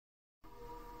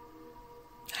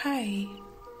Hi,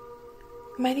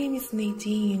 my name is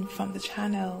Nadine from the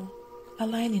channel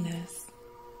Alignenus.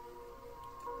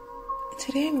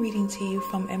 Today I'm reading to you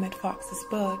from Emmet Fox's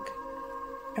book,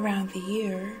 Around the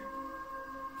Year,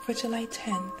 for July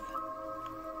 10th,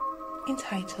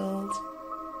 entitled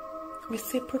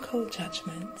Reciprocal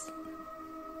Judgement.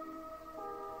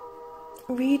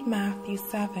 Read Matthew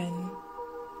 7,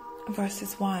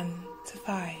 verses 1 to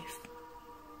 5.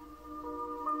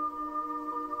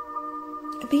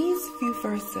 These few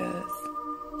verses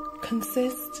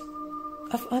consist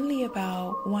of only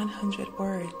about 100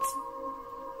 words,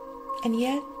 and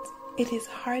yet it is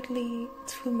hardly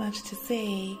too much to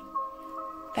say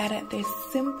that at their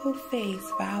simple face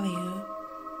value,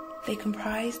 they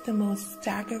comprise the most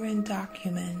staggering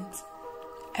document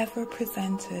ever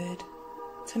presented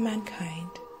to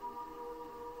mankind.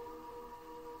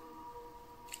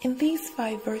 In these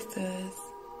 5 verses,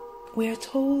 we are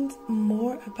told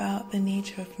more about the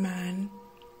nature of man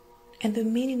and the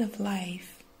meaning of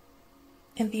life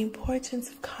and the importance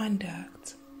of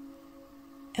conduct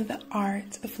and the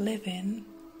art of living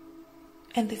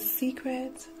and the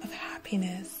secret of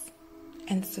happiness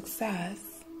and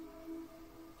success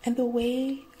and the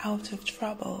way out of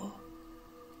trouble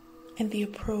and the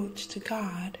approach to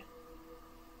God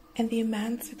and the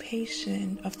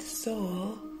emancipation of the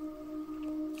soul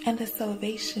and the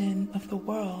salvation of the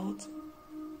world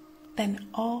than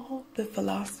all the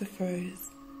philosophers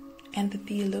and the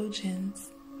theologians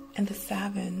and the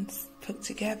savants put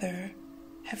together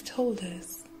have told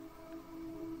us.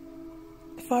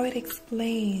 For it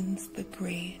explains the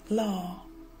great law.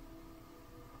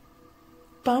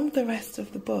 Bump the rest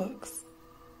of the books,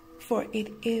 for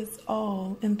it is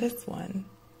all in this one,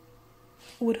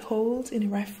 would hold in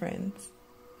reference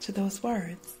to those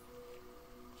words.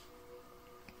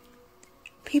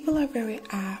 People are very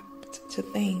apt to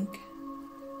think,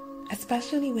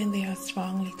 especially when they are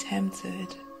strongly tempted,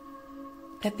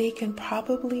 that they can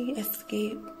probably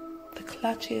escape the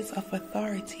clutches of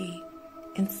authority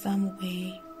in some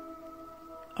way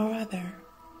or other.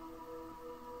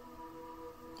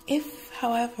 If,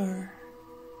 however,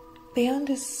 they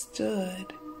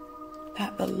understood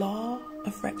that the law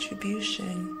of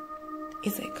retribution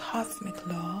is a cosmic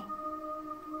law,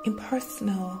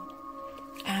 impersonal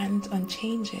and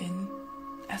unchanging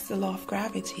as the law of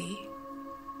gravity,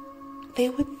 they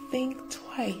would think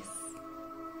twice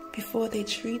before they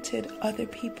treated other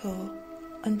people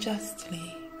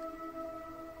unjustly.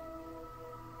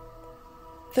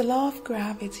 The law of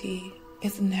gravity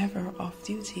is never off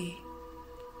duty,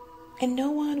 and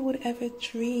no one would ever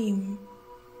dream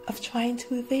of trying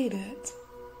to evade it,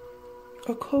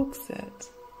 or coax it,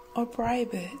 or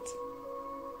bribe it,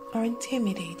 or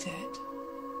intimidate it.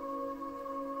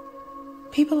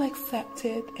 People accept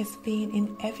it as being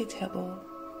inevitable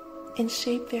and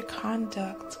shape their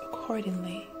conduct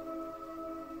accordingly.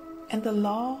 And the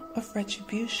law of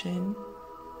retribution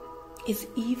is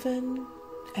even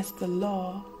as the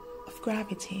law of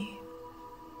gravity.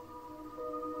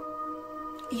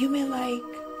 You may like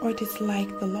or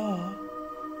dislike the law,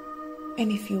 and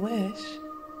if you wish,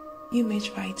 you may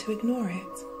try to ignore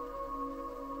it.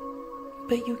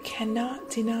 But you cannot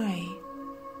deny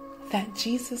that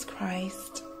Jesus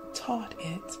Christ taught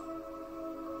it,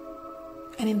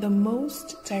 and in the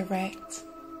most direct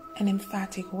and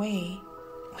emphatic way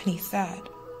when he said,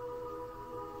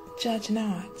 "Judge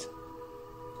not,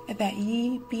 that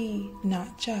ye be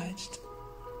not judged,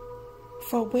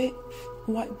 for with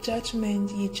what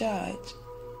judgment ye judge,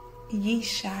 ye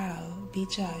shall be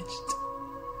judged."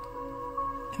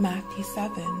 Matthew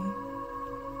 7,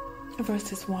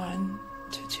 verses 1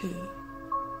 to 2.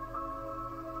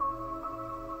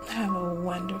 Have a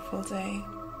wonderful day.